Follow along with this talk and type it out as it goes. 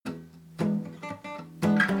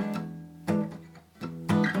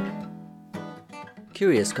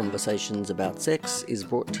Curious Conversations About Sex is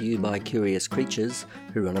brought to you by Curious Creatures,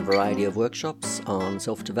 who run a variety of workshops on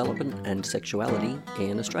self-development and sexuality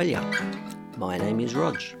in Australia. My name is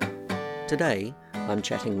Rog. Today, I'm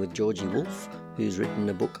chatting with Georgie Wolfe, who's written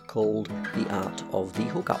a book called The Art of the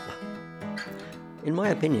Hookup. In my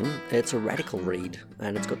opinion, it's a radical read,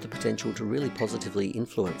 and it's got the potential to really positively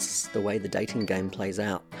influence the way the dating game plays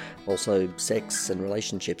out, also sex and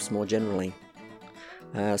relationships more generally.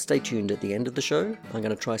 Stay tuned at the end of the show. I'm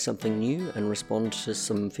going to try something new and respond to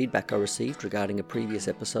some feedback I received regarding a previous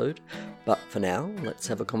episode. But for now, let's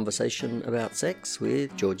have a conversation about sex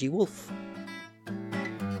with Georgie Wolfe.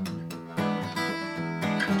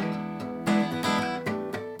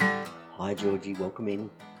 Hi Georgie, welcome in.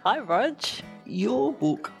 Hi Rog. Your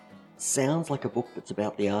book sounds like a book that's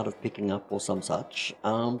about the art of picking up or some such,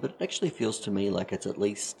 but it actually feels to me like it's at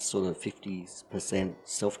least sort of 50%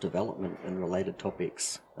 self-development and related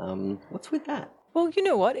topics. What's with that? Well, you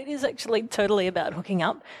know what? It is actually totally about hooking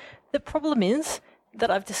up. The problem is that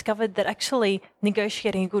I've discovered that actually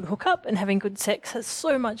negotiating a good hookup and having good sex has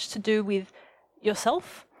so much to do with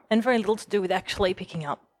yourself and very little to do with actually picking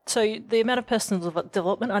up. So the amount of personal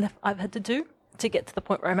development I've had to do to get to the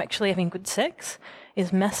point where I'm actually having good sex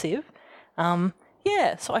is massive.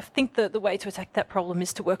 So I think that the way to attack that problem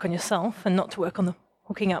is to work on yourself and not to work on the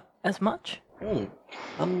hooking up as much.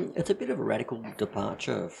 It's a bit of a radical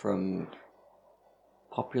departure from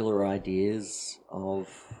popular ideas of,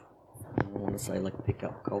 I want to say, like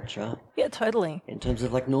pickup culture. Yeah, totally. In terms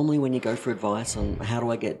of like normally when you go for advice on how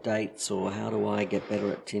do I get dates or how do I get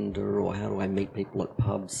better at Tinder or how do I meet people at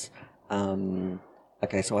pubs,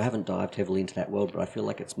 okay, so I haven't dived heavily into that world, but I feel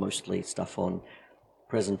like it's mostly stuff on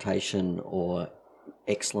presentation or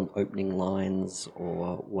excellent opening lines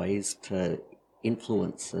or ways to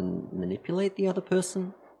influence and manipulate the other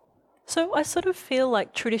person. So I sort of feel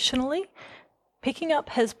like traditionally picking up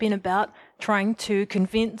has been about trying to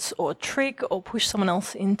convince or trick or push someone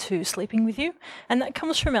else into sleeping with you. And that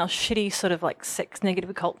comes from our shitty sort of like sex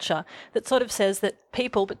negative culture that sort of says that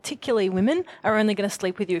people, particularly women, are only going to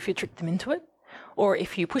sleep with you if you trick them into it or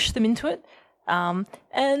if you push them into it.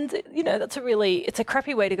 And, you know, it's a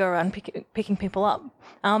crappy way to go around picking people up.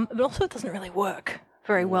 But also it doesn't really work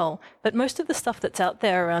very well. But most of the stuff that's out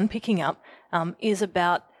there around picking up is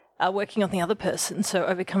about working on the other person, so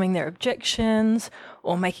overcoming their objections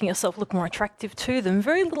or making yourself look more attractive to them.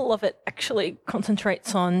 Very little of it actually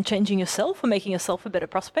concentrates on changing yourself or making yourself a better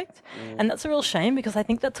prospect. And that's a real shame because I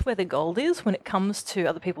think that's where the gold is when it comes to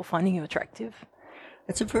other people finding you attractive.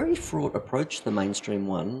 It's a very fraught approach, the mainstream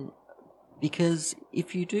one, because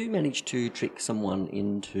if you do manage to trick someone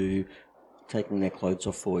into taking their clothes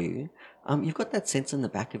off for you, you've got that sense in the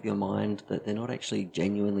back of your mind that they're not actually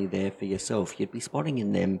genuinely there for yourself. You'd be spotting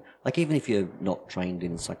in them, like even if you're not trained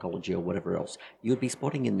in psychology or whatever else, you'd be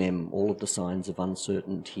spotting in them all of the signs of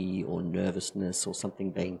uncertainty or nervousness or something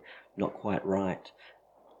being not quite right.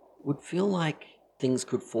 Would feel like things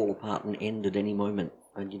could fall apart and end at any moment,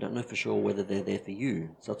 and you don't know for sure whether they're there for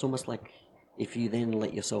you. So it's almost like if you then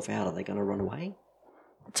let yourself out, are they going to run away?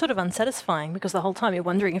 It's sort of unsatisfying because the whole time you're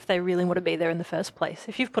wondering if they really want to be there in the first place.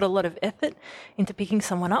 If you've put a lot of effort into picking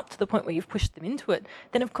someone up to the point where you've pushed them into it,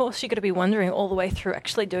 then of course you're going to be wondering all the way through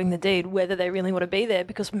actually doing the deed whether they really want to be there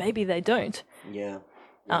because maybe they don't. Yeah.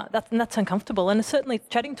 That's uncomfortable. And certainly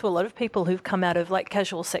chatting to a lot of people who've come out of like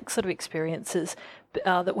casual sex sort of experiences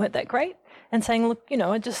that weren't that great and saying, look, you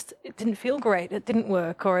know, it didn't feel great, it didn't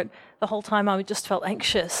work, or the whole time I just felt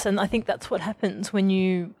anxious. And I think that's what happens when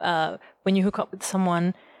you hook up with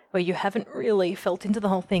someone where you haven't really felt into the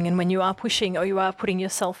whole thing, and when you are pushing or you are putting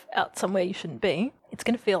yourself out somewhere you shouldn't be, it's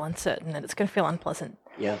going to feel uncertain and it's going to feel unpleasant.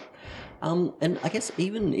 Yeah. And I guess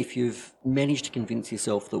even if you've managed to convince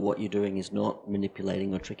yourself that what you're doing is not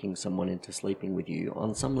manipulating or tricking someone into sleeping with you,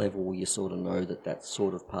 on some level you sort of know that that's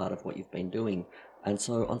sort of part of what you've been doing. And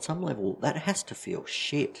so on some level that has to feel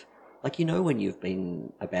shit. Like, you know, when you've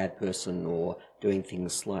been a bad person or doing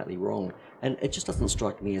things slightly wrong. And it just doesn't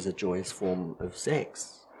strike me as a joyous form of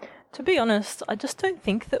sex. To be honest, I just don't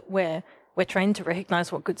think that we're trained to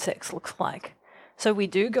recognise what good sex looks like. So we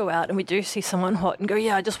do go out and we do see someone hot and go,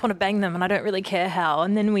 yeah, I just want to bang them and I don't really care how.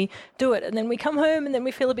 And then we do it and then we come home and then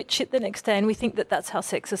we feel a bit shit the next day and we think that that's how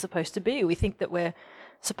sex is supposed to be. We think that we're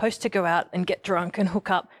supposed to go out and get drunk and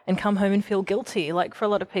hook up and come home and feel guilty. Like for a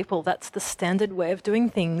lot of people, that's the standard way of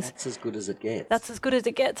doing things. That's as good as it gets. That's as good as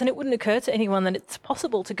it gets. And it wouldn't occur to anyone that it's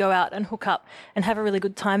possible to go out and hook up and have a really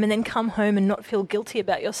good time and then come home and not feel guilty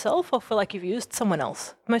about yourself or feel like you've used someone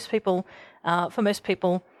else. For most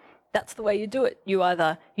people, that's the way you do it. You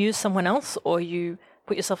either use someone else or you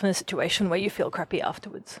put yourself in a situation where you feel crappy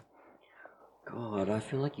afterwards. God, I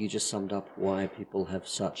feel like you just summed up why people have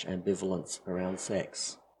such ambivalence around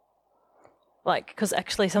sex. Like, because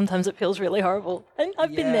actually sometimes it feels really horrible. And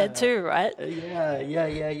I've been there too, right?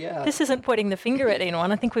 Yeah. This isn't pointing the finger at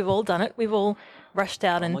anyone. I think we've all done it. We've all rushed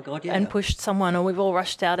out and pushed someone, or we've all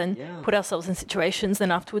rushed out and put ourselves in situations,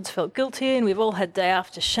 then afterwards felt guilty, and we've all had day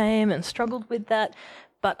after shame and struggled with that.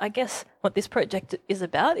 But I guess what this project is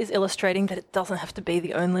about is illustrating that it doesn't have to be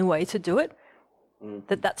the only way to do it,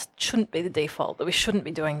 that shouldn't be the default, that we shouldn't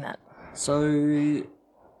be doing that. So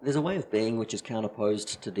there's a way of being which is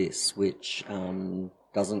counterposed to this, which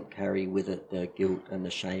doesn't carry with it the guilt and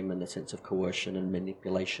the shame and the sense of coercion and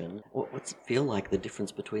manipulation. What's it feel like, the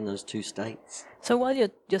difference between those two states? So while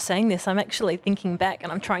you're saying this, I'm actually thinking back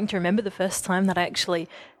and I'm trying to remember the first time that I actually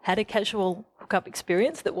had a casual hookup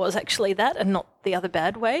experience that was actually that and not the other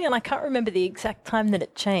bad way. And I can't remember the exact time that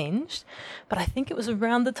it changed, but I think it was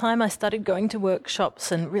around the time I started going to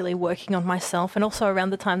workshops and really working on myself, and also around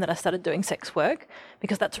the time that I started doing sex work,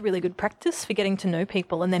 because that's a really good practice for getting to know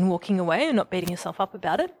people and then walking away and not beating yourself up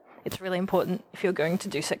about it. It's really important if you're going to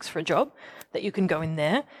do sex for a job that you can go in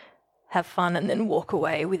there, have fun, and then walk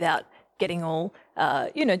away without getting all,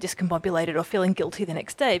 discombobulated or feeling guilty the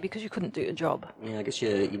next day because you couldn't do your job. Yeah, I guess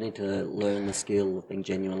you need to learn the skill of being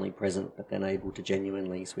genuinely present, but then able to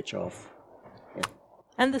genuinely switch off. Yeah.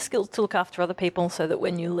 And the skills to look after other people so that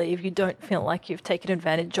when you leave, you don't feel like you've taken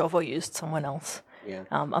advantage of or used someone else. Yeah.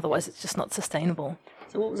 Otherwise, it's just not sustainable.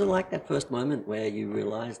 So what was it like, that first moment where you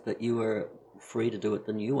realised that you were free to do it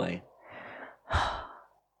the new way?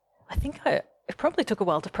 I think it probably took a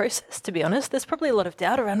while to process, to be honest. There's probably a lot of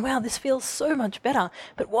doubt around, wow, this feels so much better,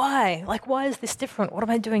 but why? Like, why is this different? What am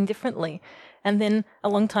I doing differently? And then a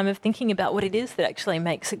long time of thinking about what it is that actually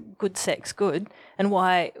makes a good sex good, and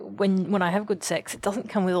why when I have good sex, it doesn't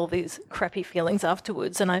come with all these crappy feelings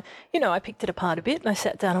afterwards. And I picked it apart a bit and I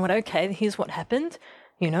sat down and went, okay, here's what happened.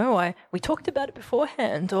 We talked about it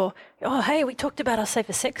beforehand, or, oh, hey, we talked about our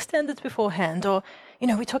safer sex standards beforehand, or,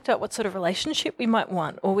 we talked about what sort of relationship we might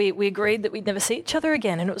want, or we agreed that we'd never see each other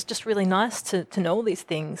again, and it was just really nice to know all these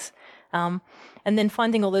things. And then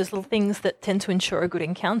finding all those little things that tend to ensure a good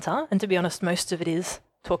encounter, and to be honest, most of it is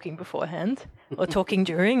talking beforehand, or talking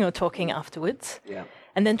during, or talking afterwards. Yeah.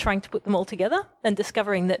 And then trying to put them all together and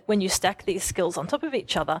discovering that when you stack these skills on top of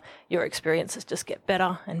each other, your experiences just get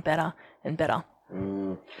better and better and better.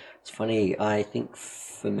 It's funny, I think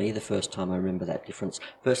for me the first time I remember that difference.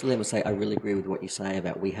 Firstly, let me say I really agree with what you say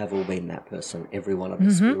about we have all been that person, every one of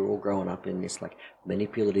us. We were all growing up in this like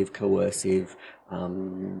manipulative, coercive,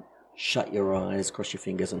 shut your eyes, cross your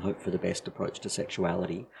fingers and hope for the best approach to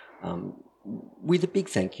sexuality. With a big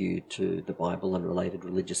thank you to the Bible and related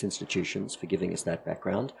religious institutions for giving us that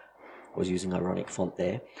background. I was using ironic font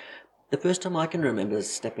there. The first time I can remember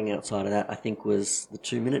stepping outside of that, I think, was the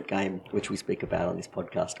 2-minute game, which we speak about on this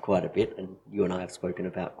podcast quite a bit, and you and I have spoken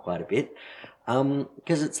about quite a bit.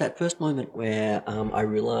 Because it's that first moment where I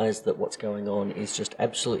realised that what's going on is just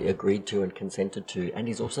absolutely agreed to and consented to, and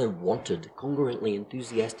is also wanted, congruently,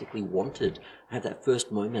 enthusiastically wanted. I had that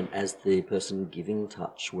first moment as the person giving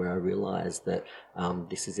touch where I realised that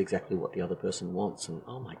this is exactly what the other person wants, and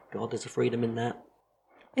oh my God, there's a freedom in that.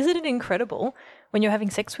 Isn't it incredible when you're having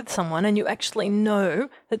sex with someone and you actually know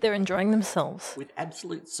that they're enjoying themselves? With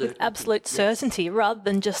absolute certainty. With absolute certainty, rather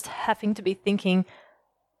than just having to be thinking,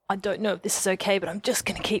 I don't know if this is okay, but I'm just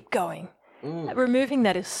going to keep going. Removing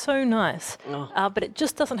that is so nice, but it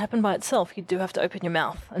just doesn't happen by itself. You do have to open your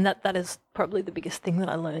mouth, and that is probably the biggest thing that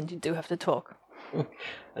I learned. You do have to talk.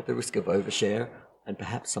 At the risk of overshare, and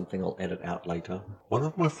perhaps something I'll edit out later. One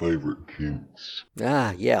of my favourite kinks.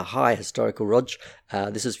 Yeah. Hi, Historical Rog.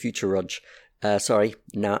 This is Future Rog. Sorry,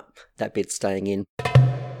 that bit's staying in.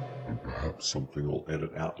 And perhaps something I'll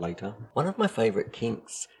edit out later. One of my favourite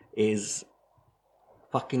kinks is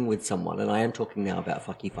fucking with someone, and I am talking now about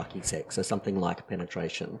fucky sex, so something like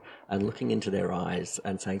penetration, and looking into their eyes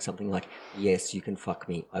and saying something like, yes, you can fuck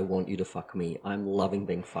me, I want you to fuck me, I'm loving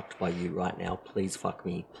being fucked by you right now, please fuck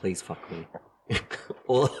me.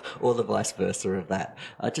 or the vice versa of that.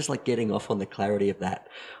 Just like getting off on the clarity of that.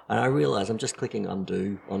 And I realise I'm just clicking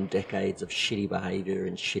undo on decades of shitty behaviour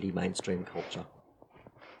and shitty mainstream culture.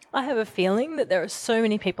 I have a feeling that there are so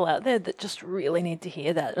many people out there that just really need to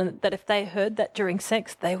hear that, and that if they heard that during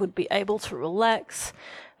sex, they would be able to relax,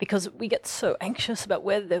 because we get so anxious about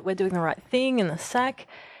whether we're doing the right thing in the sack,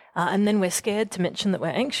 and then we're scared to mention that we're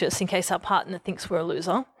anxious in case our partner thinks we're a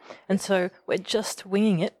loser. And so we're just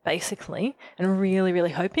winging it, basically, and really,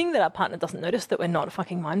 really hoping that our partner doesn't notice that we're not a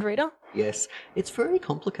fucking mind reader. Yes, it's very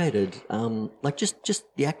complicated. Like just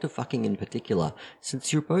the act of fucking in particular,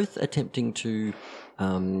 since you're both attempting to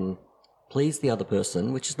please the other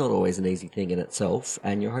person, which is not always an easy thing in itself,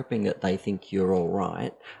 and you're hoping that they think you're all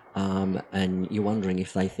right, and you're wondering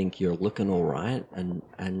if they think you're looking all right,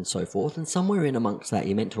 and so forth. And somewhere in amongst that,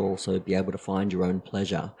 you're meant to also be able to find your own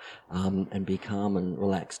pleasure, and be calm and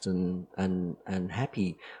relaxed and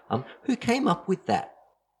happy. Who came up with that?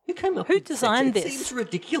 Who designed this? It seems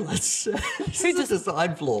ridiculous. This is a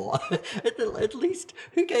design flaw. At least,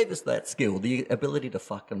 who gave us that skill, the ability to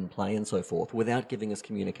fuck and play and so forth, without giving us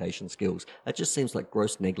communication skills? That just seems like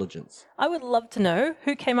gross negligence. I would love to know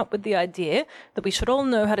who came up with the idea that we should all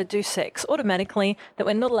know how to do sex automatically, that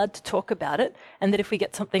we're not allowed to talk about it, and that if we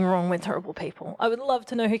get something wrong, we're terrible people. I would love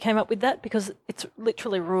to know who came up with that, because it's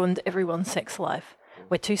literally ruined everyone's sex life.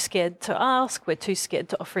 We're too scared to ask. We're too scared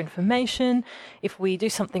to offer information. If we do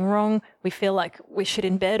something wrong, we feel like we're shit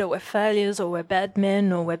in bed, or we're failures, or we're bad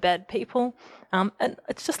men, or we're bad people. And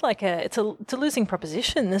it's just like it's a losing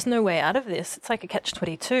proposition. There's no way out of this. It's like a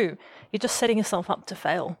catch-22. You're just setting yourself up to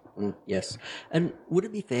fail. Yes. And would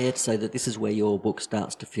it be fair to say that this is where your book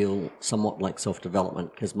starts to feel somewhat like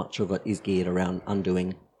self-development, because much of it is geared around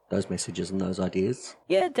undoing those messages and those ideas?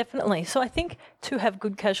 Yeah, definitely. So I think to have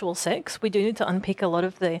good casual sex, we do need to unpick a lot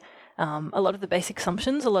of the basic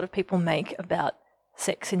assumptions a lot of people make about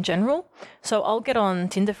sex in general. So I'll get on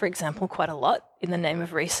Tinder, for example, quite a lot in the name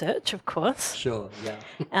of research, of course. Sure, yeah.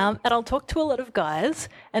 And I'll talk to a lot of guys,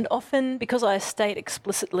 and often, because I state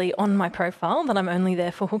explicitly on my profile that I'm only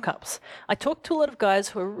there for hookups, I talk to a lot of guys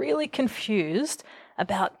who are really confused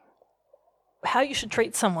about how you should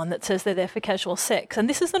treat someone that says they're there for casual sex. And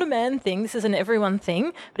this is not a man thing, this is an everyone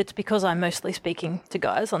thing, but it's because I'm mostly speaking to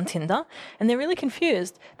guys on Tinder, and they're really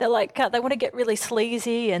confused. They're like, they want to get really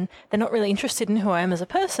sleazy, and they're not really interested in who I am as a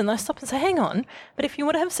person. I stop and say, hang on, but if you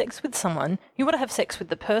want to have sex with someone, you want to have sex with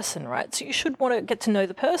the person, right? So you should want to get to know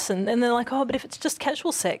the person. And they're like, oh, but if it's just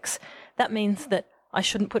casual sex, that means that I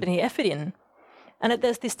shouldn't put any effort in. And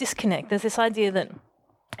there's this disconnect. There's this idea that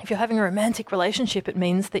if you're having a romantic relationship, it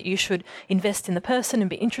means that you should invest in the person and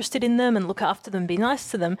be interested in them and look after them, be nice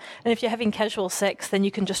to them. And if you're having casual sex, then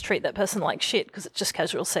you can just treat that person like shit because it's just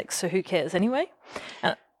casual sex, so who cares anyway?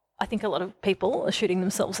 And I think a lot of people are shooting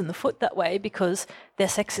themselves in the foot that way because their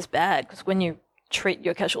sex is bad, because when you treat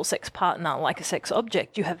your casual sex partner like a sex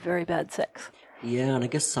object, you have very bad sex. Yeah, and I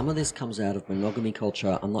guess some of this comes out of monogamy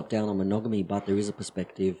culture. I'm not down on monogamy, but there is a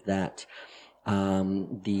perspective that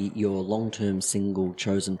your long-term single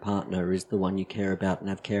chosen partner is the one you care about and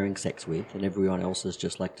have caring sex with, and everyone else is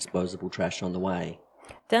just like disposable trash on the way.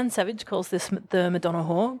 Dan Savage calls this the Madonna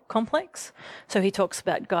whore complex. So he talks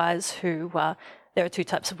about guys who, there are two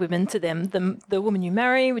types of women to them. The woman you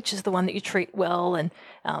marry, which is the one that you treat well and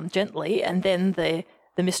gently, and then the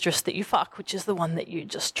mistress that you fuck, which is the one that you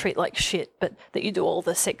just treat like shit, but that you do all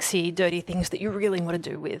the sexy, dirty things that you really want to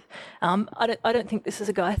do with. I don't think this is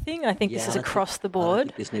a guy thing. I think this is across the board. I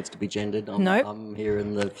think this needs to be gendered. Nope. I'm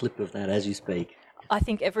hearing the flip of that as you speak. I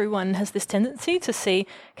think everyone has this tendency to see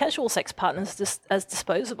casual sex partners just as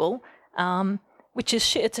disposable, which is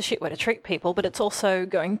shit. It's a shit way to treat people, but it's also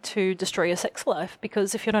going to destroy your sex life,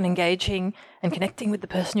 because if you're not engaging and connecting with the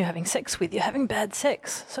person you're having sex with, you're having bad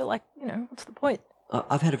sex. So, what's the point?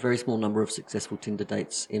 I've had a very small number of successful Tinder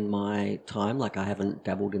dates in my time. Like, I haven't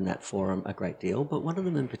dabbled in that forum a great deal, but one of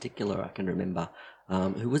them in particular I can remember,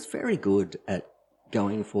 who was very good at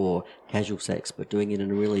going for casual sex, but doing it in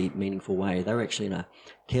a really meaningful way. They were actually in a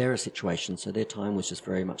carer situation, so their time was just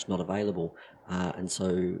very much not available. And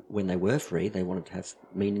so when they were free, they wanted to have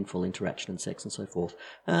meaningful interaction and sex and so forth.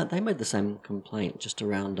 They made the same complaint, just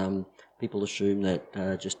around people assume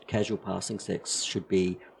that just casual passing sex should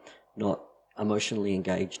be not emotionally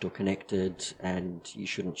engaged or connected, and you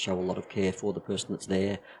shouldn't show a lot of care for the person that's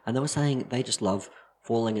there. And they were saying they just love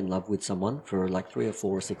falling in love with someone for like 3 or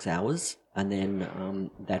 4 or 6 hours, and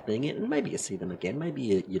then that being it. And maybe you see them again,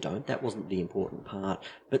 maybe you don't. That wasn't the important part.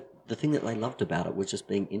 But the thing that they loved about it was just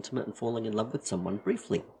being intimate and falling in love with someone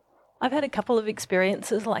briefly. I've had a couple of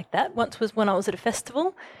experiences like that. Once was when I was at a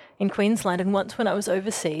festival in Queensland, and once when I was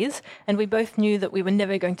overseas, and we both knew that we were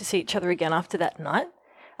never going to see each other again after that night.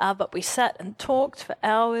 But we sat and talked for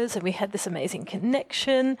hours, and we had this amazing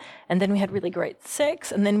connection, and then we had really great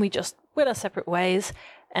sex, and then we just went our separate ways.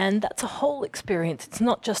 And that's a whole experience. It's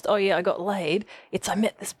not just, oh yeah, I got laid. It's I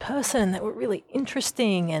met this person and they were really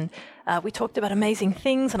interesting, and we talked about amazing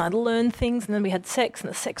things, and I learned things, and then we had sex, and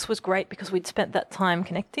the sex was great because we'd spent that time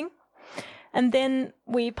connecting. And then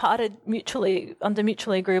we parted mutually under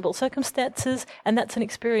mutually agreeable circumstances, and that's an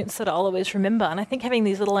experience that I'll always remember. And I think having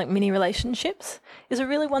these little like mini relationships is a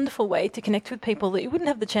really wonderful way to connect with people that you wouldn't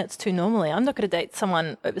have the chance to normally. I'm not going to date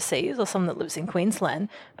someone overseas or someone that lives in Queensland,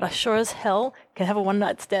 but I sure as hell can have a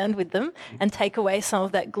one-night stand with them and take away some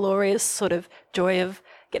of that glorious sort of joy of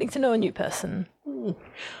getting to know a new person.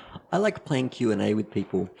 I like playing Q&A with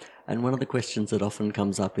people, and one of the questions that often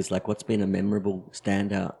comes up is like, what's been a memorable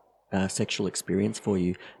standout sexual experience for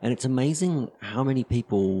you? And it's amazing how many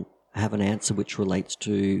people have an answer which relates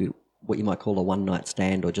to what you might call a one-night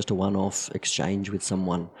stand or just a one-off exchange with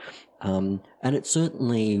someone. And it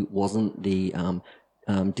certainly wasn't the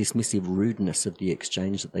dismissive rudeness of the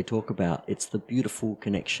exchange that they talk about. It's the beautiful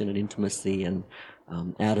connection and intimacy and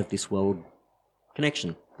out-of-this-world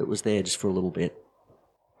connection that was there just for a little bit.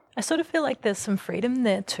 I sort of feel like there's some freedom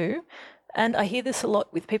there too. And I hear this a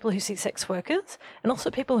lot with people who see sex workers and also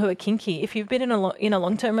people who are kinky. If you've been in a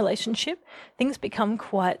long-term relationship, things become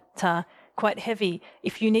quite heavy.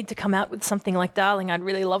 If you need to come out with something like, darling, I'd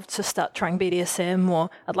really love to start trying BDSM, or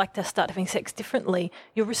I'd like to start having sex differently,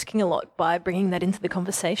 you're risking a lot by bringing that into the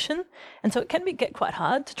conversation. And so it can get quite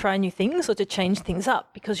hard to try new things or to change things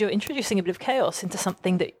up because you're introducing a bit of chaos into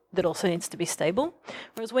something that also needs to be stable.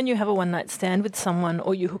 Whereas when you have a one-night stand with someone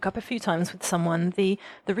or you hook up a few times with someone, the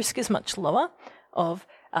risk is much lower of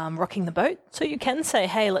rocking the boat. So you can say,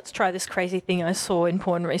 hey, let's try this crazy thing I saw in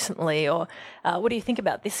porn recently, or what do you think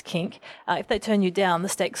about this kink? If they turn you down, the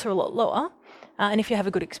stakes are a lot lower. And if you have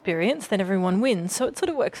a good experience, then everyone wins. So it sort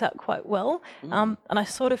of works out quite well. And I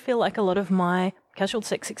sort of feel like a lot of my casual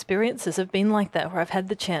sex experiences have been like that, where I've had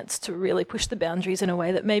the chance to really push the boundaries in a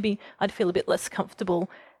way that maybe I'd feel a bit less comfortable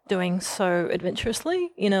doing so adventurously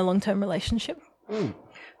in a long-term relationship.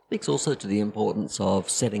 Speaks also to the importance of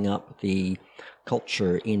setting up the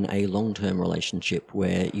culture in a long-term relationship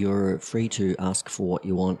where you're free to ask for what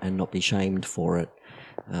you want and not be shamed for it.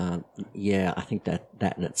 I think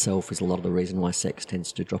that in itself is a lot of the reason why sex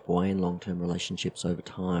tends to drop away in long-term relationships over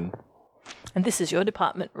time. And this is your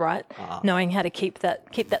department, right? Knowing how to keep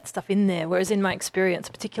that stuff in there. Whereas in my experience,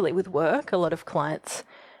 particularly with work, a lot of clients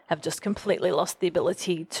have just completely lost the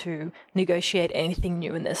ability to negotiate anything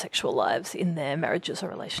new in their sexual lives, in their marriages or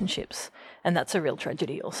relationships. And that's a real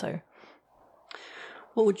tragedy also.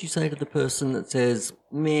 What would you say to the person that says,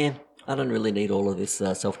 meh, I don't really need all of this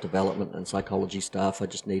self-development and psychology stuff, I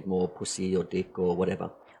just need more pussy or dick or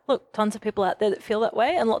whatever? Look, tons of people out there that feel that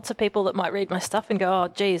way, and lots of people that might read my stuff and go, oh,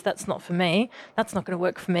 geez, that's not for me. That's not going to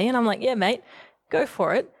work for me. And I'm like, yeah, mate, go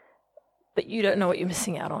for it. But you don't know what you're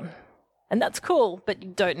missing out on. And that's cool, but you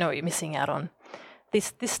don't know what you're missing out on.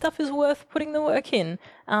 This stuff is worth putting the work in.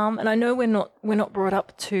 And I know we're not brought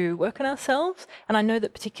up to work on ourselves. And I know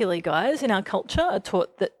that particularly guys in our culture are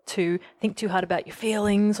taught that to think too hard about your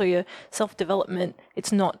feelings or your self-development,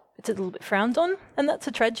 it's a little bit frowned on. And that's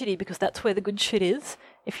a tragedy because that's where the good shit is.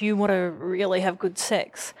 If you want to really have good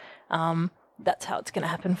sex, that's how it's going to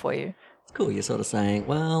happen for you. It's cool. You're sort of saying,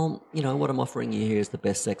 well, what I'm offering you here is the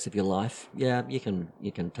best sex of your life. Yeah, you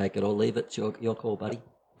can take it or leave it. It's your call, buddy.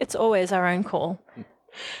 It's always our own call.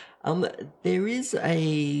 There is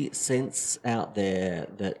a sense out there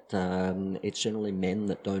that it's generally men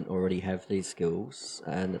that don't already have these skills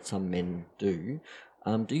and that some men do.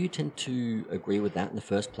 Do you tend to agree with that in the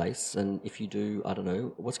first place? And if you do, I don't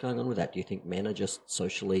know, what's going on with that? Do you think men are just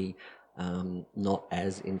socially not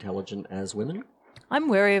as intelligent as women? I'm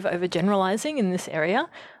wary of overgeneralizing in this area.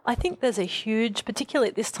 I think there's a huge, particularly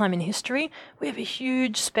at this time in history, we have a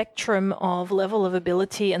huge spectrum of level of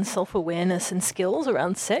ability and self-awareness and skills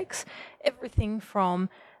around sex. Everything from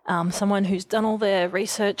someone who's done all their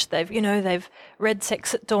research, they've read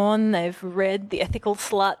Sex at Dawn, they've read The Ethical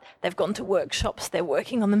Slut, they've gone to workshops, they're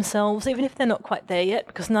working on themselves, even if they're not quite there yet,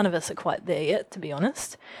 because none of us are quite there yet, to be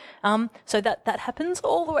honest. So that happens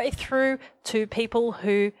all the way through to people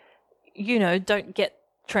who don't get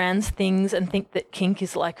trans things and think that kink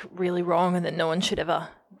is like really wrong and that no one should ever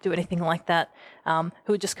do anything like that,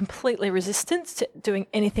 who are just completely resistant to doing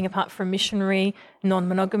anything apart from missionary,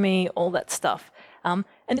 non-monogamy, all that stuff. And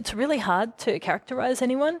it's really hard to characterize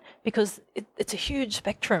anyone because it's a huge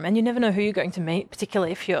spectrum and you never know who you're going to meet,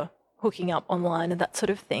 particularly if you're hooking up online and that sort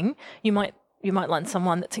of thing. You might land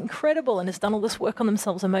someone that's incredible and has done all this work on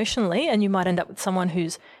themselves emotionally, and you might end up with someone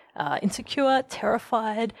who's insecure,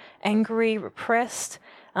 terrified, angry, repressed.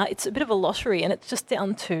 It's a bit of a lottery, and it's just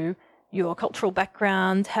down to your cultural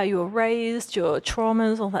background, how you were raised, your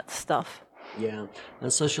traumas, all that stuff. Yeah,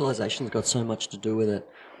 and socialization's got so much to do with it.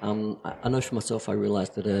 I know for myself, I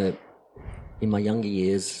realised that in my younger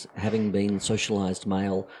years, having been socialised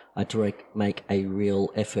male, I had to make a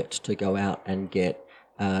real effort to go out and get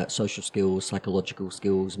social skills, psychological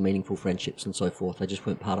skills, meaningful friendships and so forth. They just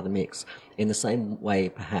weren't part of the mix. In the same way,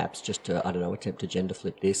 perhaps, just to, attempt to gender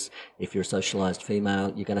flip this, if you're a socialised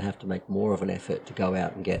female, you're going to have to make more of an effort to go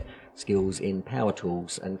out and get skills in power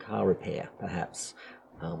tools and car repair, perhaps.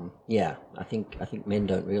 I think men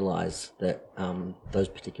don't realise that those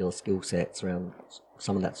particular skill sets around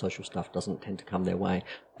some of that social stuff doesn't tend to come their way.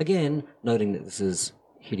 Again, noting that this is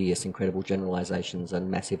hideous, incredible generalisations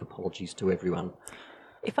and massive apologies to everyone.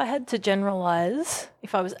 If I had to generalise,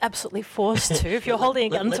 if I was absolutely forced to, if you're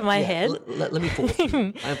holding a gun to my head... Let me force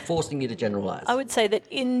you. I'm forcing you to generalise. I would say that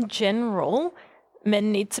in general,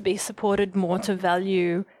 men need to be supported more to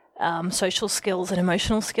value social skills and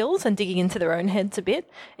emotional skills and digging into their own heads a bit.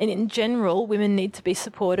 And in general, women need to be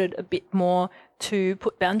supported a bit more to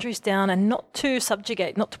put boundaries down and not to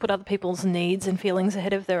subjugate, not to put other people's needs and feelings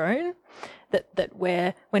ahead of their own. That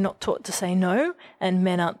we're not taught to say no, and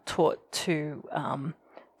men aren't taught to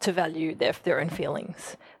value their own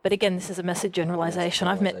feelings. But again, this is a massive generalisation.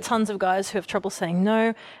 I've met tons of guys who have trouble saying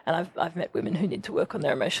no, and I've met women who need to work on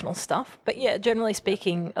their emotional stuff. But yeah, generally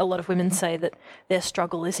speaking, a lot of women say that their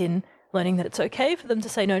struggle is in learning that it's okay for them to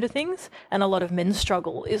say no to things, and a lot of men's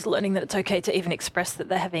struggle is learning that it's okay to even express that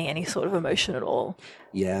they're having any sort of emotion at all.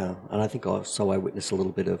 Yeah, and I think I witnessed a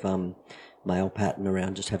little bit of male pattern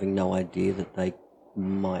around just having no idea that they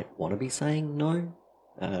might want to be saying no.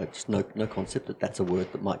 Just no concept that that's a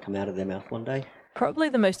word that might come out of their mouth one day. Probably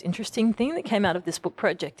the most interesting thing that came out of this book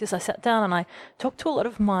project is I sat down and I talked to a lot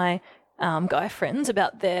of my guy friends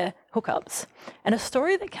about their hookups. And a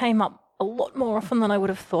story that came up a lot more often than I would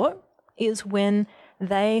have thought is when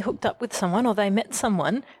they hooked up with someone or they met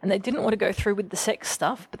someone and they didn't want to go through with the sex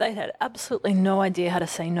stuff, but they had absolutely no idea how to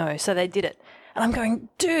say no, so they did it. And I'm going,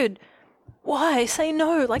 dude, why? Say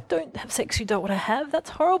no. Like, don't have sex you don't want to have.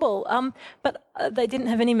 That's horrible. But they didn't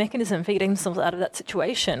have any mechanism for getting themselves out of that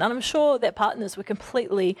situation. And I'm sure their partners were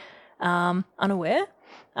completely unaware.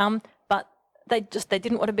 But they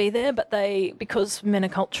didn't want to be there. But because men are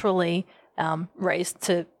culturally raised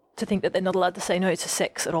to think that they're not allowed to say no to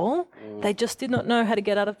sex at all, they just did not know how to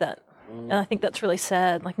get out of that. And I think that's really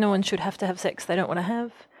sad. Like, no one should have to have sex they don't want to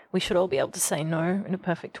have. We should all be able to say no in a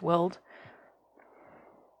perfect world.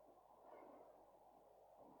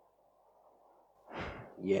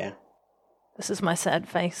 Yeah. This is my sad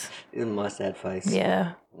face. In my sad face.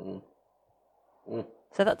 Yeah.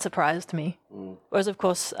 So that surprised me. Whereas, of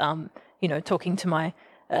course, talking to my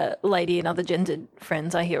lady and other gendered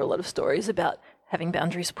friends, I hear a lot of stories about having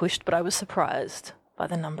boundaries pushed, but I was surprised by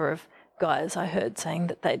the number of guys I heard saying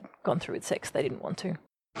that they'd gone through with sex they didn't want to.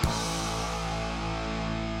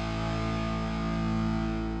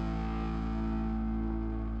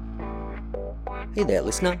 Hey there,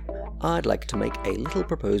 listener. I'd like to make a little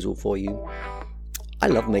proposal for you. I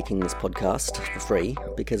love making this podcast for free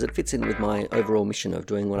because it fits in with my overall mission of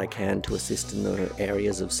doing what I can to assist in the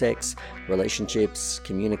areas of sex, relationships,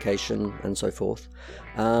 communication, and so forth.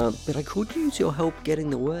 But I could use your help getting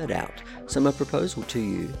the word out. So my proposal to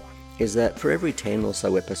you is that for every 10 or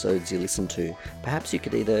so episodes you listen to, perhaps you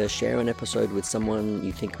could either share an episode with someone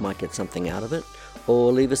you think might get something out of it,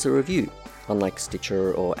 or leave us a review on like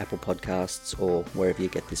Stitcher or Apple Podcasts or wherever you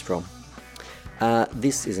get this from.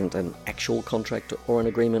 This isn't an actual contract or an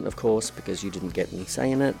agreement, of course, because you didn't get any say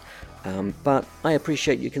in it, but I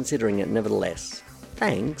appreciate you considering it nevertheless.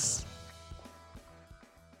 Thanks.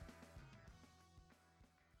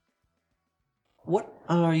 What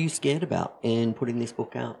are you scared about in putting this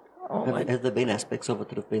book out? Have there been aspects of it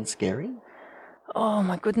that have been scary? Oh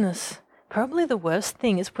my goodness. Probably the worst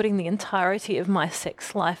thing is putting the entirety of my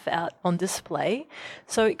sex life out on display.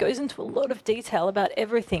 So it goes into a lot of detail about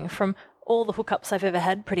everything from all the hookups I've ever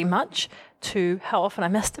had pretty much to how often I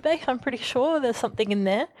masturbate. I'm pretty sure there's something in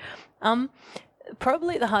there.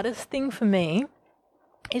 Probably the hardest thing for me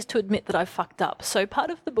is to admit that I've fucked up. So part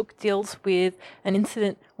of the book deals with an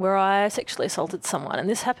incident where I sexually assaulted someone, and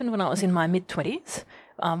this happened when I was in my mid-20s.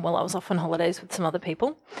 While I was off on holidays with some other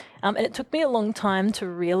people. And it took me a long time to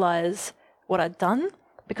realise what I'd done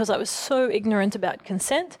because I was so ignorant about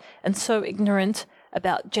consent and so ignorant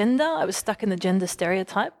about gender. I was stuck in the gender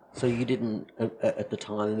stereotype. So you didn't, at the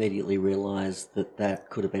time, immediately realise that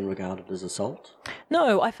could have been regarded as assault?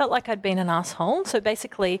 No, I felt like I'd been an asshole. So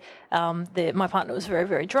basically, my partner was very,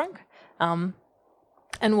 very drunk and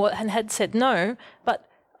had said no, but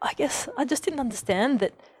I guess I just didn't understand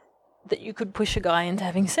that you could push a guy into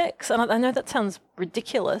having sex. And I know that sounds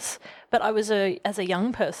ridiculous, but as a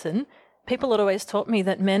young person, people had always taught me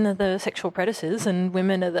that men are the sexual predators and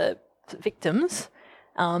women are the victims,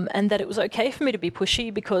 and that it was okay for me to be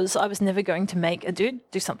pushy because I was never going to make a dude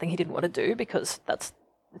do something he didn't want to do because that's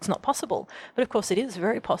it's not possible. But of course it is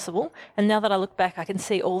very possible. And now that I look back, I can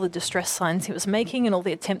see all the distress signs he was making and all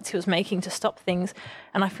the attempts he was making to stop things.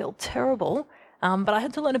 And I feel terrible. But I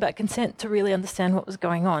had to learn about consent to really understand what was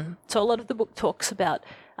going on. So a lot of the book talks about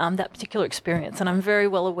that particular experience. And I'm very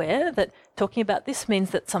well aware that talking about this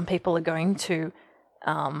means that some people are going to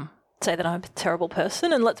say that I'm a terrible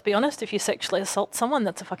person. And let's be honest, if you sexually assault someone,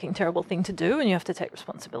 that's a fucking terrible thing to do and you have to take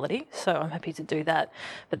responsibility. So I'm happy to do that.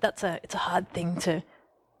 But it's a hard thing to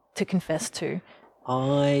confess to.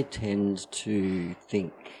 I tend to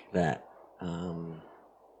think that,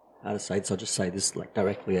 how to say this, I'll just say this like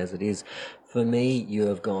directly as it is. For me, you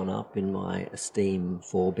have gone up in my esteem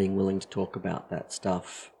for being willing to talk about that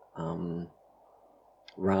stuff,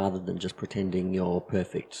 rather than just pretending you're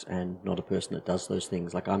perfect and not a person that does those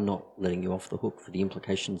things. Like, I'm not letting you off the hook for the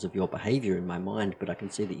implications of your behaviour in my mind, but I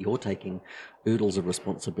can see that you're taking oodles of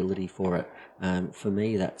responsibility for it. For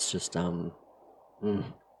me, that's just,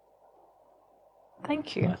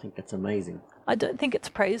 Thank you. I think that's amazing. I don't think it's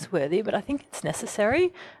praiseworthy, but I think it's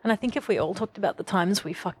necessary. And I think if we all talked about the times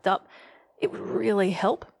we fucked up, it would really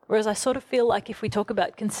help. Whereas I sort of feel like if we talk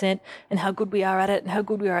about consent and how good we are at it and how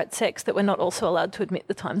good we are at sex, that we're not also allowed to admit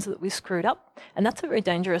the times that we screwed up. And that's a very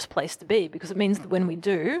dangerous place to be, because it means that when we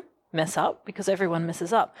do mess up, because everyone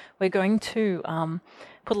messes up, we're going to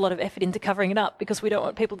put a lot of effort into covering it up because we don't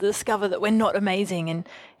want people to discover that we're not amazing and,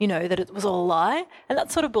 you know, that it was all a lie. And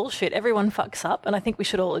that's sort of bullshit. Everyone fucks up, and I think we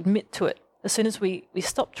should all admit to it. As soon as we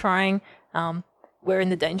stop trying, we're in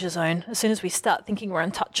the danger zone. As soon as we start thinking we're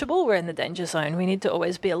untouchable, we're in the danger zone. We need to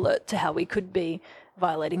always be alert to how we could be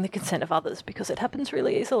violating the consent of others, because it happens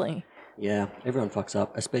really easily. Yeah, everyone fucks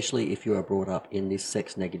up, especially if you are brought up in this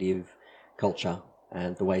sex-negative culture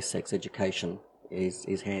and the way sex education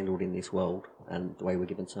is handled in this world, and the way we're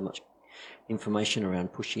given so much information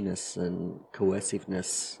around pushiness and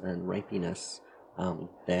coerciveness and rapiness,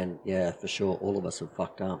 then, yeah, for sure, all of us have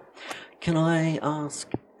fucked up. Can I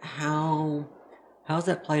ask how's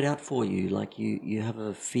that played out for you? Like, you have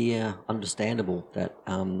a fear, understandable, that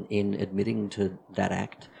in admitting to that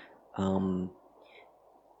act,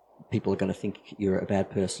 people are going to think you're a bad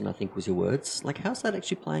person, I think was your words. Like, how's that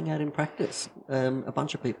actually playing out in practice? A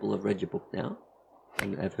bunch of people have read your book now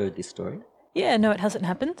and have heard this story. Yeah, no, it hasn't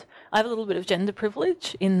happened. I have a little bit of gender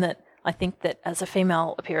privilege in that I think that as a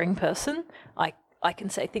female appearing person, I can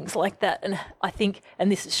say things like that, and I think,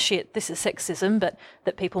 and this is shit, this is sexism, but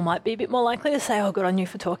that people might be a bit more likely to say, oh, good on you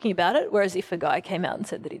for talking about it, whereas if a guy came out and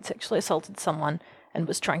said that he'd sexually assaulted someone and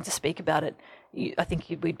was trying to speak about it, I think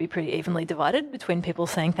we'd be pretty evenly divided between people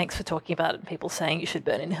saying thanks for talking about it and people saying you should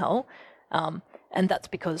burn in hell. And that's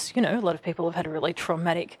because, you know, a lot of people have had really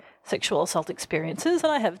traumatic sexual assault experiences,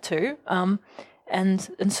 and I have too. And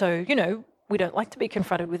so, you know, we don't like to be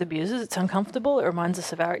confronted with abusers. It's uncomfortable. It reminds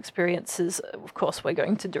us of our experiences. Of course, we're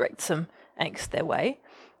going to direct some angst their way.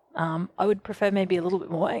 I would prefer maybe a little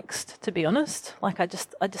bit more angst, to be honest. Like, I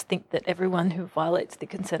just think that everyone who violates the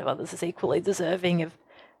consent of others is equally deserving of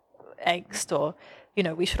angst, or, you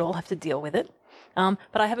know, we should all have to deal with it. But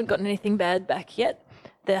I haven't gotten anything bad back yet.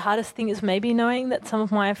 The hardest thing is maybe knowing that some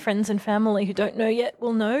of my friends and family who don't know yet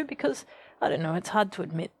will know, because, I don't know, it's hard to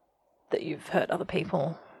admit that you've hurt other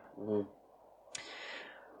people. Mm.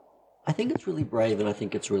 I think it's really brave, and I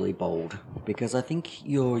think it's really bold, because I think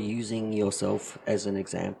you're using yourself as an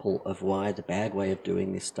example of why the bad way of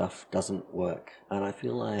doing this stuff doesn't work. And I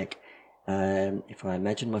feel like if I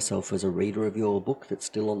imagine myself as a reader of your book that's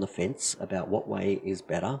still on the fence about what way is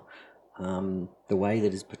better, the way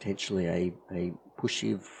that is potentially a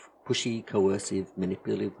pushy, coercive,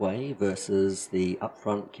 manipulative way versus the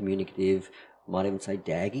upfront, communicative, might even say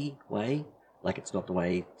daggy way, like it's not the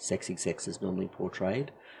way sexy sex is normally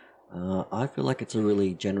portrayed. I feel like it's a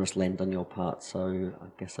really generous lend on your part, so I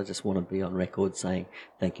guess I just want to be on record saying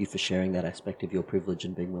thank you for sharing that aspect of your privilege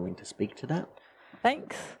and being willing to speak to that.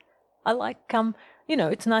 Thanks. I like, you know,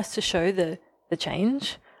 it's nice to show the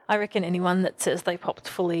change. I reckon anyone that says they popped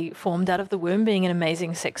fully formed out of the womb being an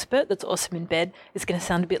amazing sexpert that's awesome in bed is going to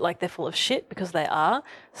sound a bit like they're full of shit, because they are.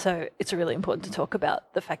 So it's really important to talk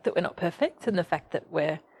about the fact that we're not perfect, and the fact that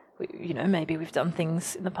you know, maybe we've done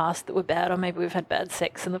things in the past that were bad, or maybe we've had bad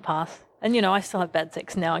sex in the past. And, you know, I still have bad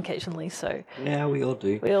sex now occasionally, so... Yeah, we all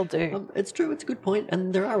do. We all do. It's true, it's a good point.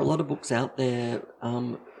 And there are a lot of books out there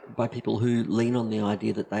by people who lean on the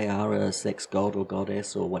idea that they are a sex god or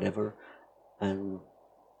goddess or whatever, and...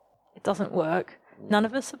 It doesn't work. None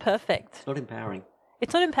of us are perfect. It's not empowering.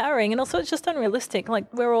 It's not empowering, and also it's just unrealistic.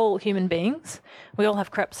 Like, we're all human beings. We all have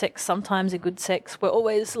crap sex, sometimes a good sex. We're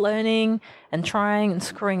always learning and trying and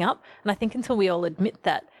screwing up. And I think until we all admit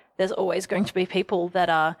that, there's always going to be people that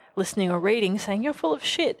are listening or reading saying, you're full of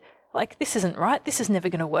shit. like, this isn't right, this is never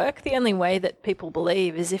going to work. The only way that people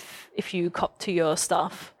believe is if you cop to your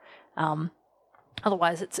stuff.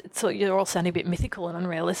 Otherwise, you're all sounding a bit mythical and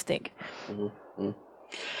unrealistic. Mm-hmm.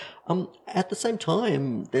 At the same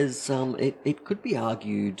time, there's it could be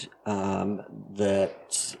argued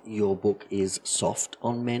that your book is soft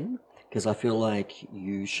on men, because I feel like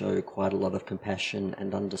you show quite a lot of compassion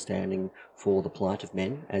and understanding for the plight of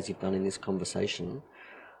men, as you've done in this conversation.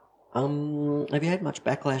 Have you had much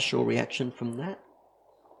backlash or reaction from that?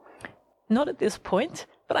 Not at this point,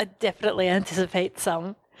 but I definitely anticipate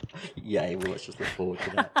some. Yay, well, let's just look forward to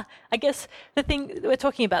that. I guess the thing, we're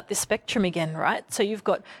talking about this spectrum again, right? So you've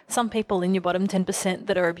got some people in your bottom 10%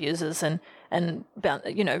 that are abusers and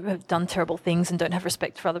have done terrible things and don't have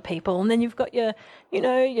respect for other people. And then you've got your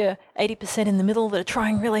 80% in the middle that are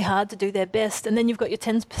trying really hard to do their best. And then you've got your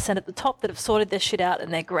 10% at the top that have sorted their shit out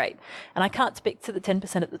and they're great. And I can't speak to the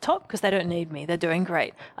 10% at the top because they don't need me. They're doing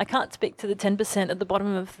great. I can't speak to the 10% at the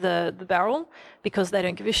bottom of the barrel because they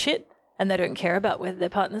don't give a shit. And they don't care about whether their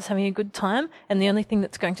partner's having a good time. And the only thing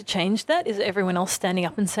that's going to change that is everyone else standing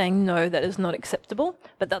up and saying, no, that is not acceptable.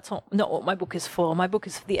 But that's not what my book is for. My book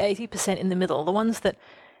is for the 80% in the middle, the ones that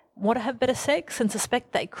want to have better sex and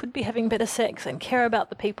suspect they could be having better sex and care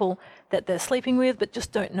about the people that they're sleeping with, but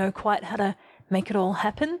just don't know quite how to make it all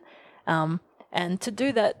happen. And to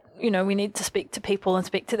do that, we need to speak to people and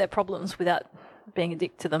speak to their problems without being a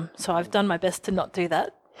dick to them. So I've done my best to not do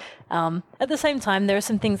that. At the same time, there are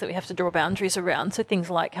some things that we have to draw boundaries around. So things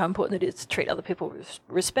like how important it is to treat other people with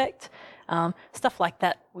respect, stuff like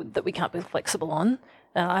that we can't be flexible on.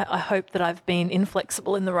 I hope that I've been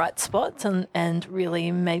inflexible in the right spots and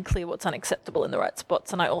really made clear what's unacceptable in the right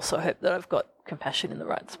spots. And I also hope that I've got compassion in the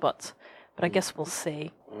right spots. But I guess we'll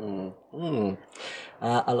see.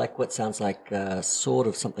 I like what sounds like sort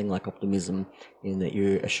of something like optimism, in that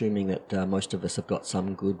you're assuming that most of us have got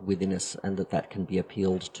some good within us and that can be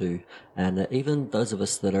appealed to. And that even those of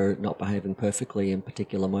us that are not behaving perfectly in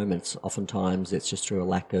particular moments, oftentimes it's just through a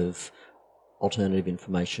lack of alternative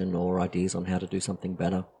information or ideas on how to do something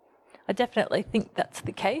better. I definitely think that's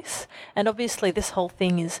the case. And obviously this whole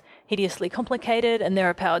thing is hideously complicated and there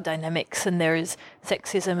are power dynamics and there is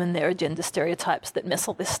sexism and there are gender stereotypes that mess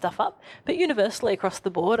all this stuff up. But universally across the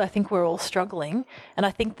board, I think we're all struggling. And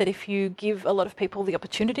I think that if you give a lot of people the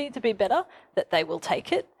opportunity to be better, that they will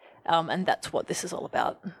take it. And that's what this is all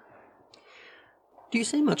about. Do you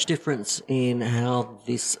see much difference in how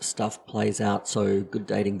this stuff plays out, so good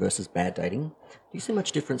dating versus bad dating? Do you see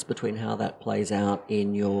much difference between how that plays out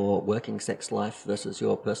in your working sex life versus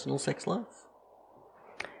your personal sex life?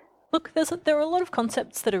 Look, there are a lot of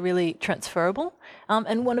concepts that are really transferable,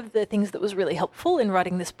 and one of the things that was really helpful in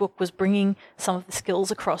writing this book was bringing some of the skills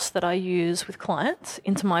across that I use with clients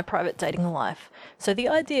into my private dating life. So the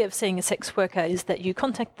idea of seeing a sex worker is that you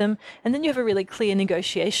contact them and then you have a really clear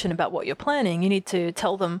negotiation about what you're planning. You need to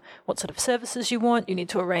tell them what sort of services you want, you need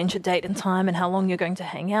to arrange a date and time and how long you're going to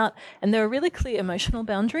hang out, and there are really clear emotional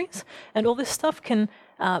boundaries, and all this stuff can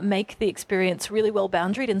make the experience really well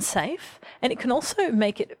boundaried and safe, and it can also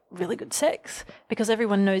make it really good sex because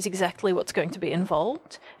everyone knows exactly what's going to be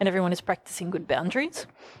involved and everyone is practicing good boundaries.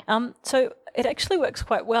 So it actually works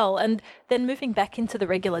quite well. And then moving back into the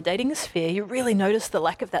regular dating sphere, you really notice the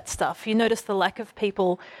lack of that stuff. You notice the lack of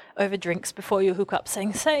people over drinks before you hook up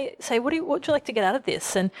saying, say, what would you like to get out of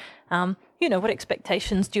this? And what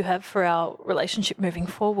expectations do you have for our relationship moving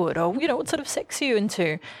forward? Or, what sort of sex are you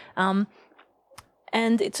into?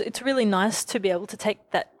 And it's really nice to be able to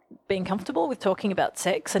take that being comfortable with talking about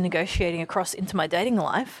sex and negotiating across into my dating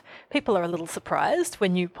life. People are a little surprised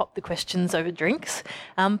when you pop the questions over drinks,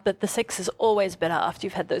 but the sex is always better after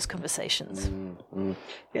you've had those conversations.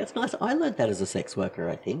 Yeah, it's nice. I learned that as a sex worker,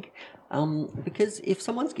 I think, because if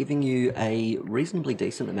someone's giving you a reasonably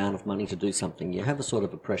decent amount of money to do something, you have a sort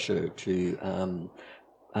of a pressure to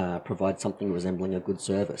provide something resembling a good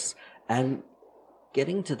service. And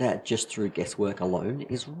getting to that just through guesswork alone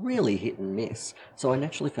is really hit and miss. So I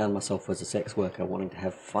naturally found myself as a sex worker wanting to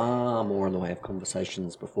have far more in the way of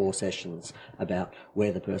conversations before sessions about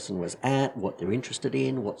where the person was at, what they're interested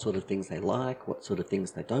in, what sort of things they like, what sort of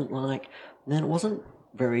things they don't like. And then it wasn't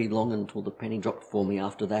very long until the penny dropped for me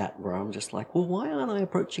after that, where I'm just like, well, why aren't I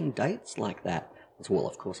approaching dates like that? As well,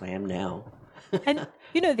 of course, I am now. And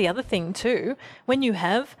the other thing too, when you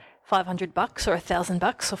have $500 or $1,000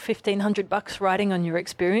 or $1,500 riding on your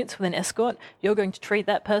experience with an escort, you're going to treat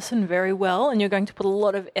that person very well and you're going to put a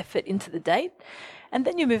lot of effort into the date. And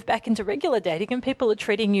then you move back into regular dating and people are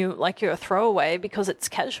treating you like you're a throwaway because it's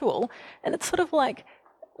casual. And it's sort of like,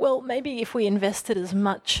 well, maybe if we invested as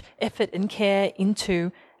much effort and care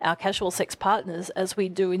into our casual sex partners as we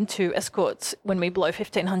do into escorts when we blow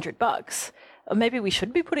 $1,500. Or maybe we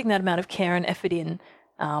should be putting that amount of care and effort in.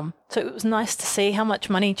 So it was nice to see how much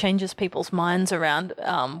money changes people's minds around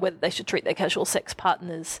whether they should treat their casual sex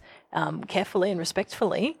partners carefully and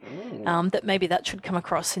respectfully, that maybe that should come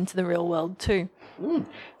across into the real world too. So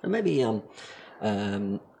maybe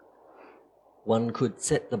one could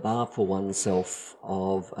set the bar for oneself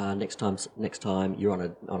of next time you're on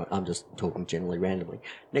a I'm just talking generally randomly.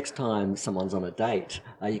 Next time someone's on a date,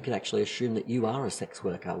 you can actually assume that you are a sex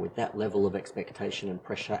worker with that level of expectation and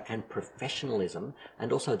pressure and professionalism,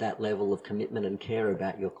 and also that level of commitment and care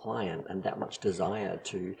about your client, and that much desire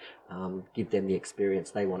to give them the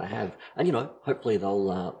experience they want to have. And hopefully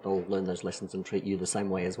they'll learn those lessons and treat you the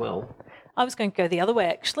same way as well. I was going to go the other way,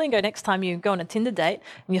 actually, and go next time you go on a Tinder date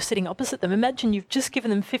and you're sitting opposite them, imagine you've just given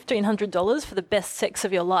them $1,500 for the best sex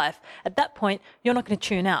of your life. At that point, you're not going to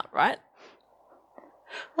tune out, right?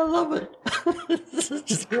 I love it. This is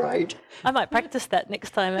just great. I might practice that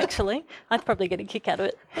next time, actually. I'd probably get a kick out of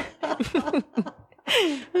it.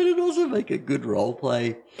 And it also make a good role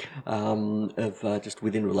play of just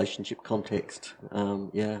within relationship context.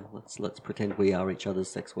 Let's pretend we are each other's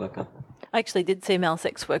sex worker. I actually did see a male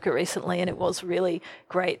sex worker recently, and it was really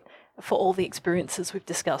great for all the experiences we've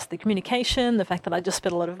discussed. The communication, the fact that I just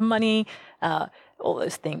spent a lot of money, all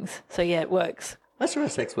those things. So yeah, it works. I saw a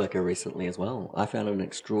sex worker recently as well. I found it an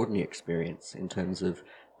extraordinary experience in terms of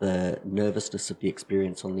the nervousness of the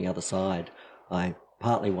experience on the other side. I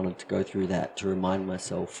partly wanted to go through that to remind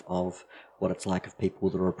myself of what it's like of people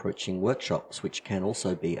that are approaching workshops, which can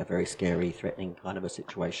also be a very scary, threatening kind of a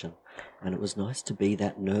situation. And it was nice to be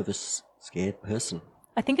that nervous, scared person.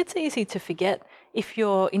 I think it's easy to forget if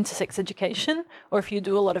you're into sex education or if you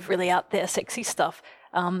do a lot of really out there sexy stuff.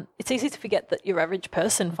 It's easy to forget that your average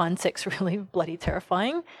person finds sex really bloody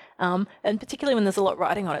terrifying, and particularly when there's a lot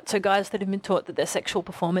riding on it. So guys that have been taught that their sexual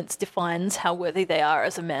performance defines how worthy they are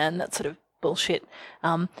as a man, that sort of bullshit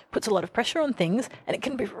puts a lot of pressure on things, and it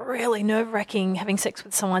can be really nerve-wracking having sex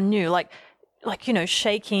with someone new, like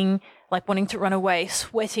shaking, like wanting to run away,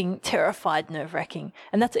 sweating, terrified, nerve-wracking.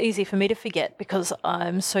 And that's easy for me to forget because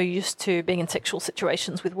I'm so used to being in sexual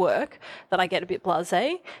situations with work that I get a bit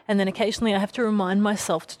blasé, and then occasionally I have to remind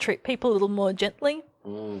myself to treat people a little more gently,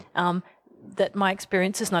 that my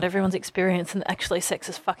experience is not everyone's experience, and actually sex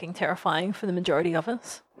is fucking terrifying for the majority of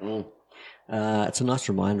us. It's a nice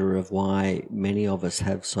reminder of why many of us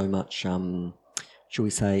have so much, shall we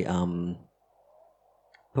say,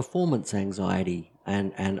 performance anxiety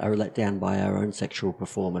and are let down by our own sexual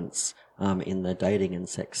performance in the dating and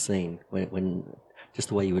sex scene. When just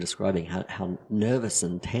the way you were describing how nervous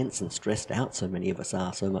and tense and stressed out so many of us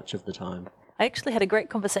are so much of the time. I actually had a great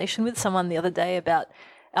conversation with someone the other day about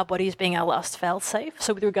our bodies being our last fail-safe.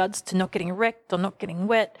 So with regards to not getting wrecked or not getting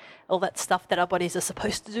wet, all that stuff that our bodies are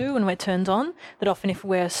supposed to do when we're turned on, that often if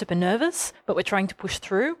we're super nervous but we're trying to push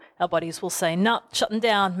through, our bodies will say, "Nah, shutting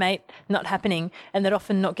down, mate, not happening." And that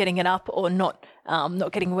often not getting it up or not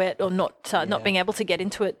getting wet or not being able to get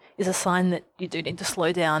into it is a sign that you do need to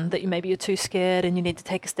slow down, that maybe you're too scared and you need to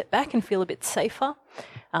take a step back and feel a bit safer.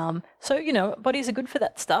 So, bodies are good for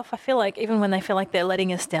that stuff. I feel like even when they feel like they're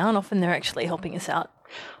letting us down, often they're actually helping us out.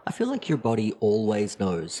 I feel like your body always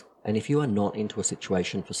knows. And if you are not into a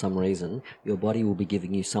situation for some reason, your body will be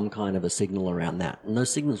giving you some kind of a signal around that. And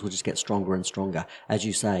those signals will just get stronger and stronger. As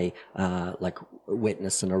you say, like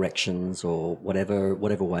wetness and erections or whatever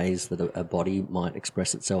ways that a body might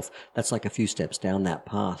express itself. That's like a few steps down that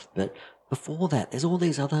path. But before that, there's all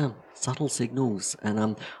these other subtle signals.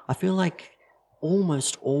 And I feel like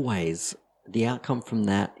almost always the outcome from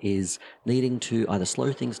that is needing to either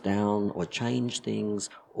slow things down or change things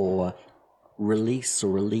or release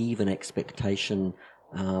or relieve an expectation,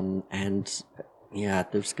 and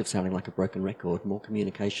at the risk of sounding like a broken record, more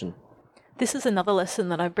communication. This is another lesson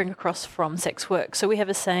that I bring across from sex work. So we have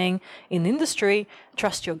a saying in the industry,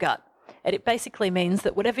 trust your gut. And it basically means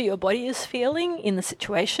that whatever your body is feeling in the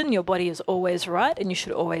situation, your body is always right and you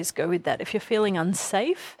should always go with that. If you're feeling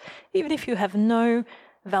unsafe, even if you have no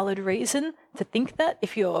valid reason to think that,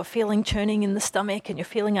 if you're feeling churning in the stomach and you're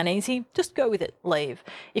feeling uneasy, just go with it, leave.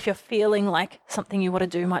 If you're feeling like something you want to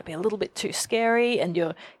do might be a little bit too scary and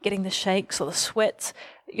you're getting the shakes or the sweats,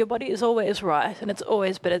 your body is always right, and it's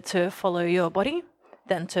always better to follow your body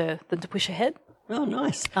than to push ahead. Oh,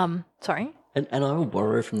 nice. Sorry? And I will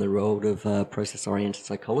borrow from the world of process-oriented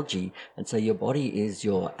psychology and say your body is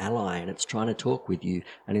your ally and it's trying to talk with you.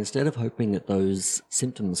 And instead of hoping that those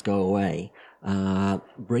symptoms go away,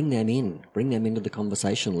 bring them into the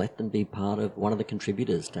conversation. Let them be part of one of the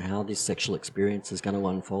contributors to how this sexual experience is going to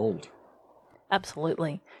unfold.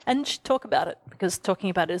 Absolutely. And talk about it, because talking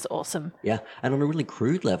about it is awesome. Yeah, and on a really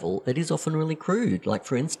crude level, it is often really crude. Like,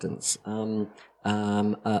 for instance,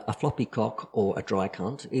 a floppy cock or a dry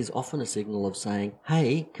cunt is often a signal of saying,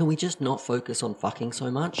 hey, can we just not focus on fucking so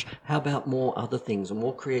much? How about more other things, or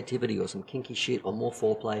more creativity, or some kinky shit, or more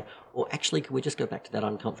foreplay? Or actually, can we just go back to that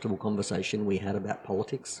uncomfortable conversation we had about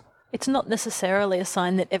politics? It's not necessarily a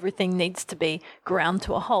sign that everything needs to be ground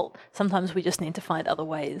to a halt. Sometimes we just need to find other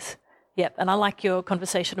ways. Yep, and I like your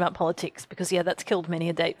conversation about politics because, yeah, that's killed many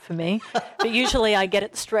a date for me. But usually I get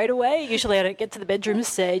it straight away. Usually I don't get to the bedroom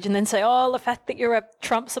stage and then say, oh, the fact that you're a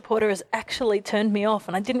Trump supporter has actually turned me off,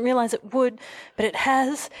 and I didn't realise it would, but it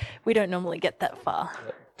has. We don't normally get that far.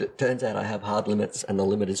 Turns out I have hard limits, and the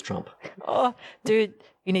limit is Trump. Oh, dude,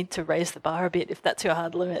 you need to raise the bar a bit if that's your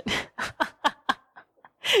hard limit.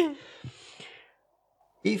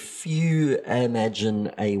 If you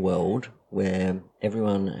imagine a world where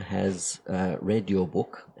everyone has read your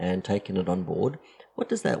book and taken it on board, what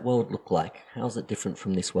does that world look like? How's it different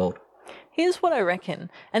from this world? Here's what I reckon,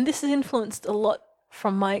 and this has influenced a lot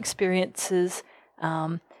from my experiences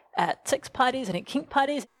at sex parties and at kink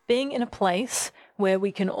parties, being in a place where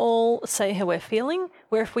we can all say how we're feeling,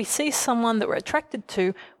 where if we see someone that we're attracted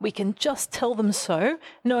to, we can just tell them so,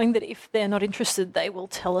 knowing that if they're not interested, they will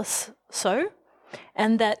tell us so.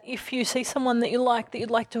 And that if you see someone that you like, that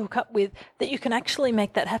you'd like to hook up with, that you can actually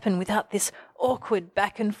make that happen without this awkward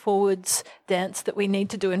back and forwards dance that we need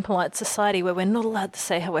to do in polite society, where we're not allowed to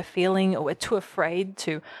say how we're feeling, or we're too afraid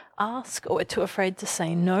to ask, or we're too afraid to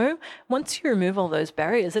say no. Once you remove all those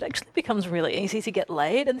barriers, it actually becomes really easy to get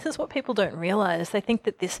laid. And this is what people don't realise. They think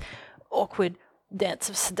that this awkward dance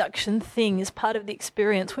of seduction thing is part of the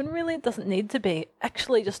experience, when really it doesn't need to be.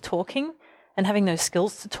 Actually just talking and having those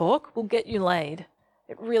skills to talk will get you laid.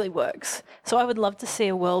 It really works. So I would love to see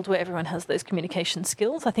a world where everyone has those communication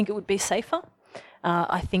skills. I think it would be safer.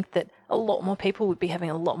 I think that a lot more people would be having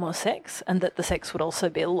a lot more sex, and that the sex would also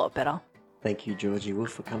be a lot better. Thank you, Georgie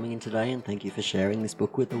Wolf, for coming in today, and thank you for sharing this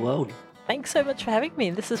book with the world. Thanks so much for having me.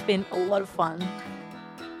 This has been a lot of fun.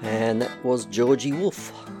 And that was Georgie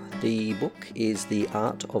Wolf. The book is The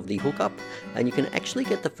Art of the Hookup, and you can actually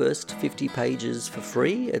get the first 50 pages for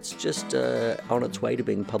free. It's just on its way to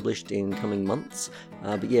being published in coming months.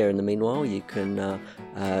 But yeah, in the meanwhile, you can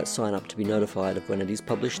sign up to be notified of when it is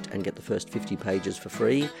published and get the first 50 pages for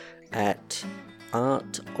free at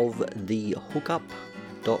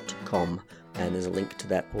artofthehookup.com. And there's a link to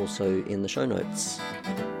that also in the show notes.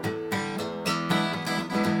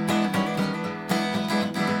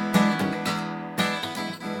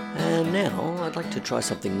 And now I'd like to try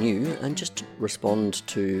something new and just respond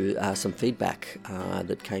to some feedback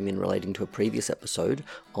that came in relating to a previous episode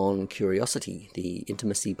on Curiosity, the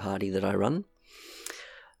intimacy party that I run.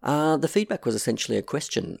 The feedback was essentially a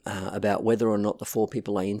question about whether or not the 4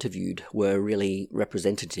 people I interviewed were really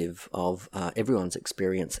representative of everyone's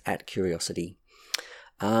experience at Curiosity.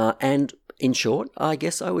 And in short, I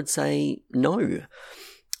guess I would say no.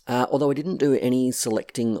 Although I didn't do any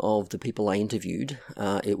selecting of the people I interviewed,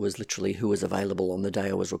 it was literally who was available on the day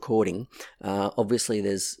I was recording. Obviously,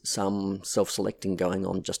 there's some self-selecting going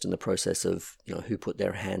on just in the process of, who put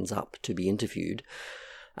their hands up to be interviewed.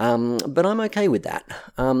 But I'm okay with that.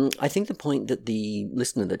 I think the point that the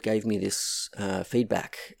listener that gave me this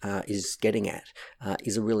feedback is getting at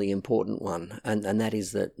is a really important one, and that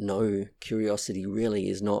is that no, Curiosity really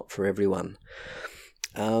is not for everyone.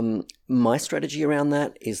 My strategy around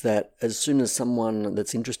that is that as soon as someone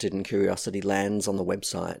that's interested in Curiosity lands on the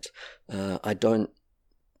website, I don't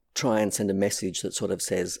try and send a message that sort of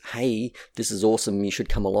says, hey, this is awesome, you should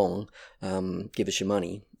come along, give us your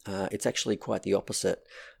money. It's actually quite the opposite.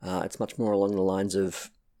 It's much more along the lines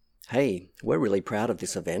of, hey, we're really proud of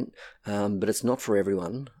this event, but it's not for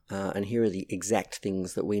everyone, and here are the exact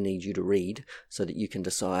things that we need you to read so that you can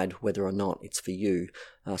decide whether or not it's for you.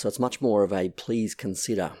 So it's much more of a please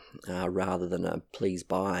consider rather than a please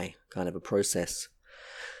buy kind of a process.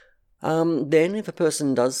 Then if a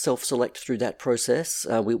person does self-select through that process,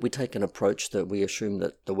 we take an approach that we assume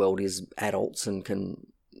that the world is adults and can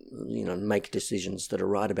make decisions that are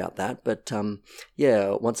right about that. But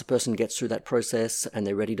once a person gets through that process and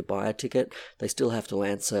they're ready to buy a ticket, they still have to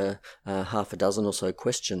answer half a dozen or so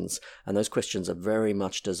questions. And those questions are very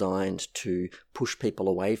much designed to push people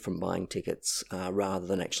away from buying tickets rather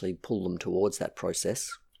than actually pull them towards that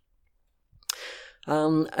process.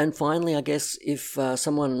 And finally, I guess if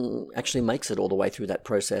someone actually makes it all the way through that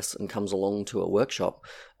process and comes along to a workshop,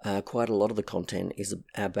 quite a lot of the content is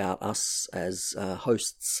about us as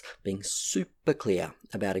hosts being super clear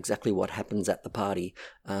about exactly what happens at the party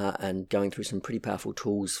and going through some pretty powerful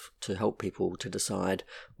tools to help people to decide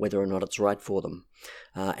whether or not it's right for them.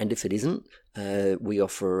 And if it isn't, we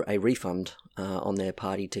offer a refund on their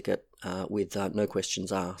party ticket with no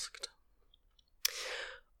questions asked.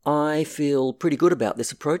 I feel pretty good about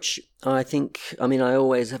this approach. I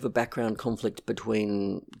always have a background conflict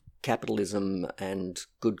between capitalism and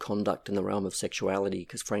good conduct in the realm of sexuality,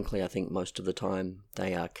 because frankly I think most of the time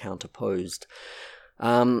they are counterposed.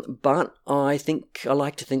 But I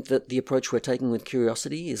like to think that the approach we're taking with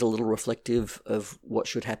Curiosity is a little reflective of what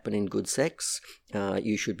should happen in good sex.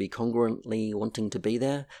 You should be congruently wanting to be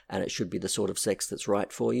there, and it should be the sort of sex that's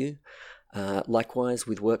right for you. Likewise,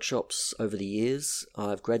 with workshops over the years,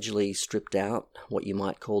 I've gradually stripped out what you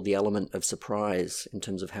might call the element of surprise in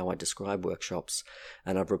terms of how I describe workshops,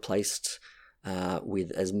 and I've replaced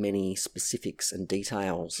with as many specifics and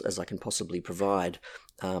details as I can possibly provide,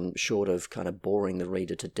 short of kind of boring the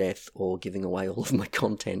reader to death or giving away all of my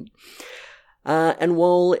content. And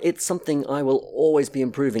while it's something I will always be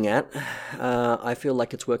improving at, I feel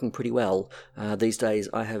like it's working pretty well. These days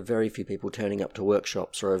I have very few people turning up to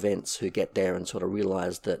workshops or events who get there and sort of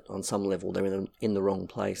realise that on some level they're in the wrong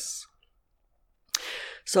place.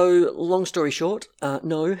 So, long story short,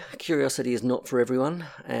 no, Curiosity is not for everyone,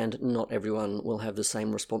 and not everyone will have the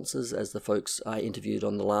same responses as the folks I interviewed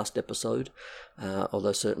on the last episode,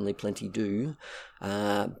 although certainly plenty do.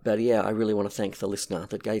 But yeah, I really want to thank the listener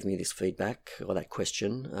that gave me this feedback, or that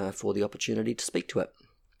question, for the opportunity to speak to it.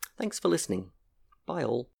 Thanks for listening. Bye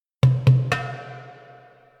all.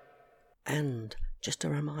 And just a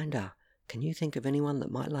reminder, can you think of anyone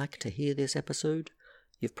that might like to hear this episode?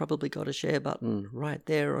 You've probably got a share button right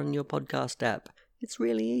there on your podcast app. It's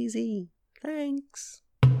really easy. Thanks.